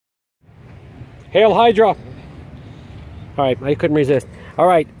Hail Hydra. All right, I couldn't resist. All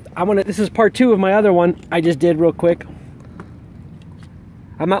right, this is part 2 of my other one I just did real quick.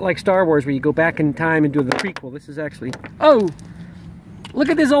 I'm not like Star Wars where you go back in time and do the prequel. This is actually, oh, look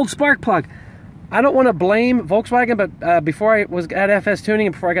at this old spark plug. I don't want to blame Volkswagen, but before I was at FS Tuning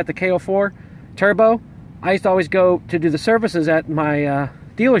and before I got the KO4 Turbo, I used to always go to do the services at my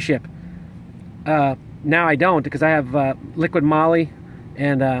dealership. Now I don't because I have liquid moly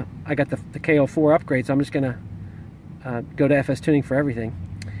and I got the KO4 upgrade, so I'm just going to go to FS Tuning for everything.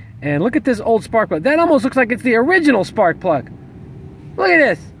 And look at this old spark plug. That almost looks like it's the original spark plug. Look at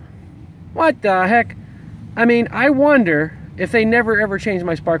this. What the heck? I mean, I wonder if they never ever change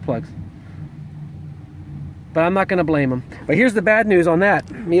my spark plugs. But I'm not going to blame them. But here's the bad news on that.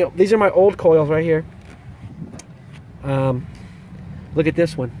 You know, these are my old coils right here. Look at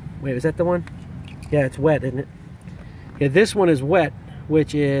this one. Wait, is that the one? Yeah, it's wet, isn't it? Yeah, this one is wet,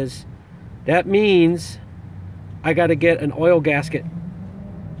 which is, that means I got to get an oil gasket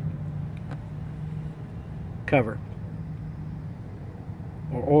cover.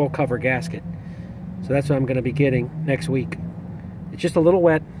 Or oil cover gasket. So that's what I'm going to be getting next week. It's just a little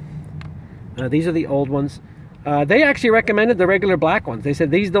wet. These are the old ones. They actually recommended the regular black ones. They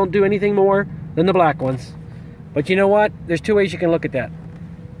said these don't do anything more than the black ones. But you know what? There's 2 ways you can look at that.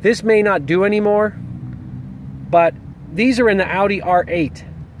 This may not do anymore, but these are in the Audi R8.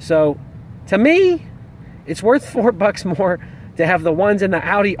 So to me, it's worth $4 more to have the ones in the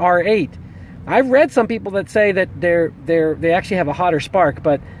Audi R8. I've read some people that say that they actually have a hotter spark,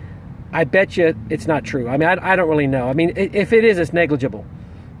 but I bet you it's not true. I mean, I don't really know. I mean, if it is, it's negligible.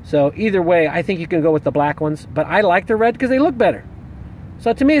 So either way, I think you can go with the black ones, but I like the red because they look better.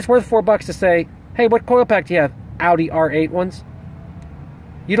 So to me, it's worth $4 to say, hey, what coil pack do you have? Audi R8 ones.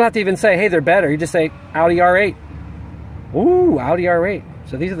 You don't have to even say, hey, they're better. You just say Audi R8. Ooh, Audi R8.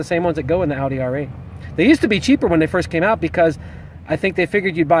 So these are the same ones that go in the Audi R8. They used to be cheaper when they first came out because I think they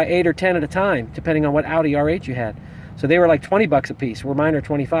figured you'd buy 8 or 10 at a time, depending on what Audi R8 you had. So they were like 20 bucks a piece, where mine are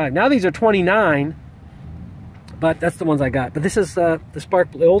 25. Now these are 29, but that's the ones I got. But this is the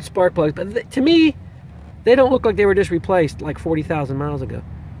old spark plugs. But to me, they don't look like they were just replaced like 40,000 miles ago.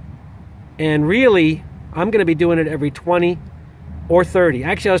 And really, I'm going to be doing it every 20 or 30.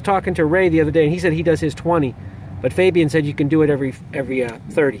 Actually, I was talking to Ray the other day, and he said he does his 20. But Fabian said you can do it every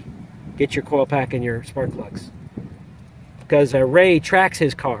 30. Get your coil pack and your spark plugs. Because Ray tracks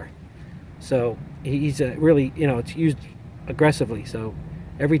his car. So he's really, you know, it's used aggressively. So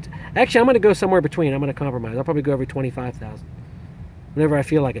actually, I'm going to go somewhere between. I'm going to compromise. I'll probably go every 25,000. Whenever I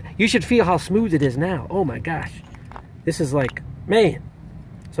feel like it. You should feel how smooth it is now. Oh my gosh. This is like, man.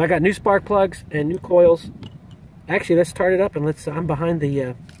 So I got new spark plugs and new coils. Actually, let's start it up and I'm behind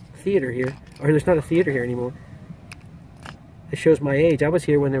the theater here. Or there's not a theater here anymore. It shows my age. I was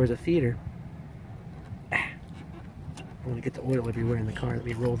here when there was a theater. I'm going to get the oil everywhere in the car. Let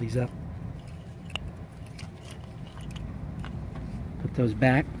me roll these up. Put those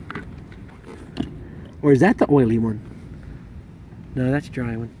back. Or is that the oily one? No, that's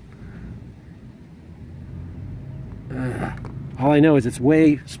dry one. All I know is it's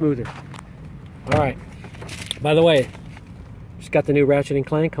way smoother. Alright. By the way, just got the new Ratchet and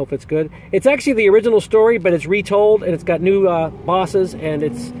Clank. Hope it's good. It's actually the original story, but it's retold, and it's got new bosses, and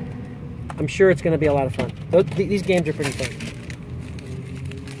I'm sure it's going to be a lot of fun. These games are pretty fun.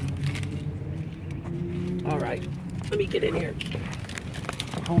 Alright. Let me get in here.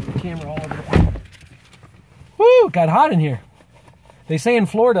 Hold the camera all over the place. Woo! Got hot in here. They say in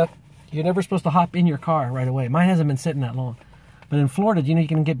Florida, you're never supposed to hop in your car right away. Mine hasn't been sitting that long. But in Florida, you know, you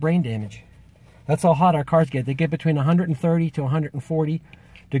can get brain damage. That's how hot our cars get. They get between 130 to 140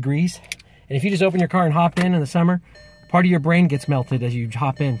 degrees. And if you just open your car and hop in the summer, part of your brain gets melted as you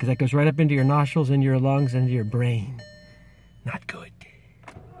hop in, because that goes right up into your nostrils, into your lungs, into your brain. Not good.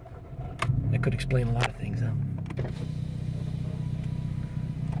 That could explain a lot of things, huh?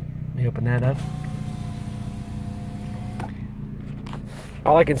 Let me open that up.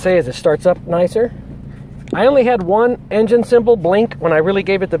 All I can say is it starts up nicer. I only had one engine symbol blink when I really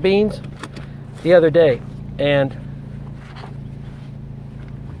gave it the beans the other day, and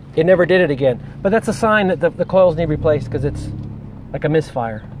it never did it again. But that's a sign that the coils need replaced, because it's like a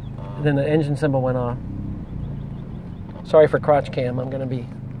misfire. And then the engine symbol went off. Sorry for crotch cam.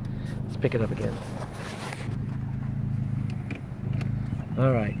 Let's pick it up again.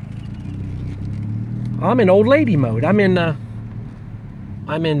 All right. I'm in old lady mode. I'm in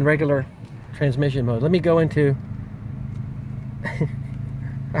regular transmission mode. Let me go into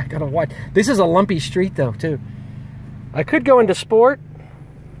I gotta watch. This is a lumpy street though too. I could go into sport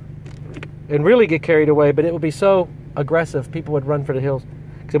and really get carried away, but it would be so aggressive, people would run for the hills.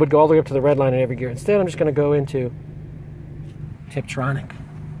 Because it would go all the way up to the red line in every gear. Instead, I'm just going to go into Tiptronic,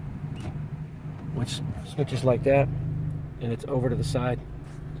 which switches like that, and it's over to the side.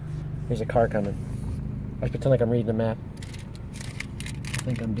 There's a car coming. I pretend like I'm reading the map. I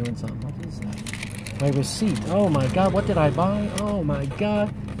think I'm doing something. What is that? My receipt. Oh my God, what did I buy? Oh my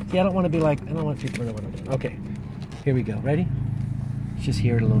God. See, I don't want to be like, I don't want to know what I'm doing. Okay, here we go. Ready? Let's just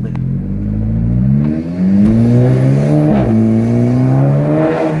hear it a little bit.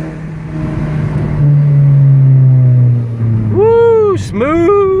 Woo,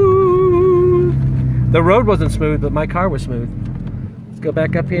 smooth. The road wasn't smooth, but my car was smooth. Let's go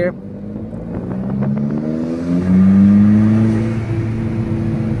back up here.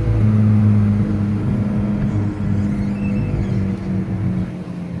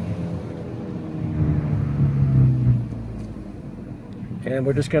 And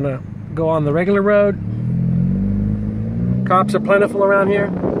we're just gonna go on the regular road. Cops are plentiful around here.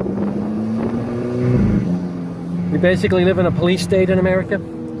 We basically live in a police state in America.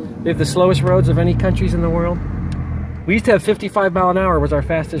 We have the slowest roads of any countries in the world. We used to have 55 mile an hour was our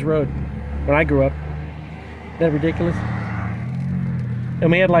fastest road when I grew up. Isn't that ridiculous?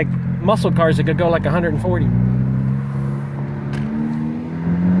 And we had like muscle cars that could go like 140.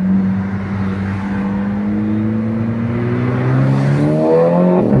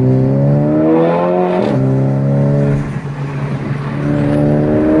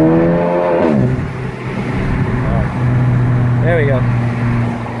 There we go.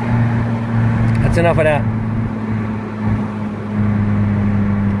 That's enough of that.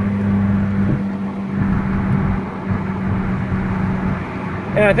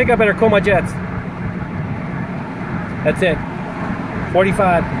 And I think I better cool my jets. That's it.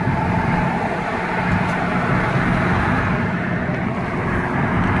 45.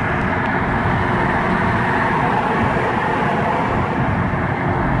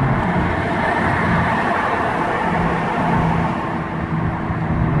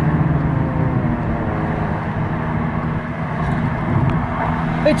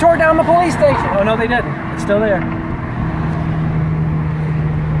 They tore down the police station. Oh no, they didn't. It's still there.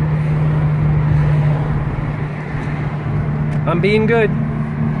 I'm being good.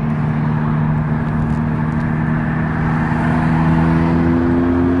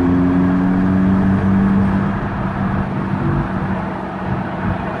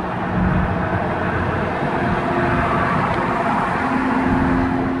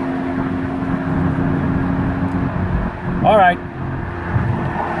 All right.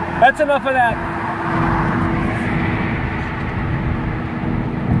 That's enough of that.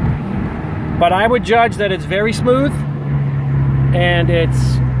 But I would judge that it's very smooth. And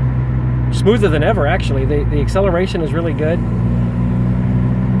it's smoother than ever, actually. The acceleration is really good.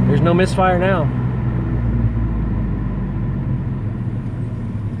 There's no misfire now.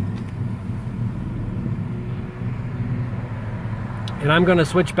 And I'm going to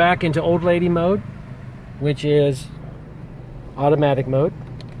switch back into old lady mode, which is automatic mode.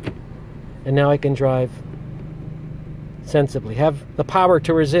 And now I can drive sensibly, have the power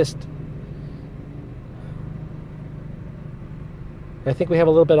to resist. I think we have a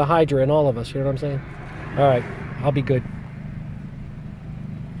little bit of Hydra in all of us, you know what I'm saying? All right, I'll be good.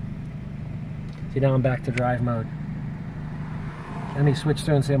 See, now I'm back to drive mode. Let me switch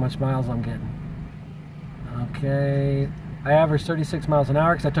through and see how much miles I'm getting. Okay, I averaged 36 miles an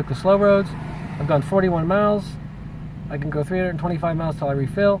hour because I took the slow roads. I've gone 41 miles. I can go 325 miles till I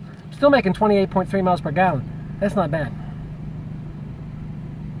refill. I'm still making 28.3 miles per gallon. That's not bad.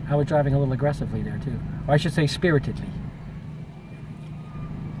 I was driving a little aggressively there too. Or I should say spiritedly.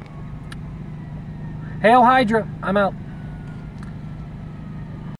 Hail Hydra, I'm out.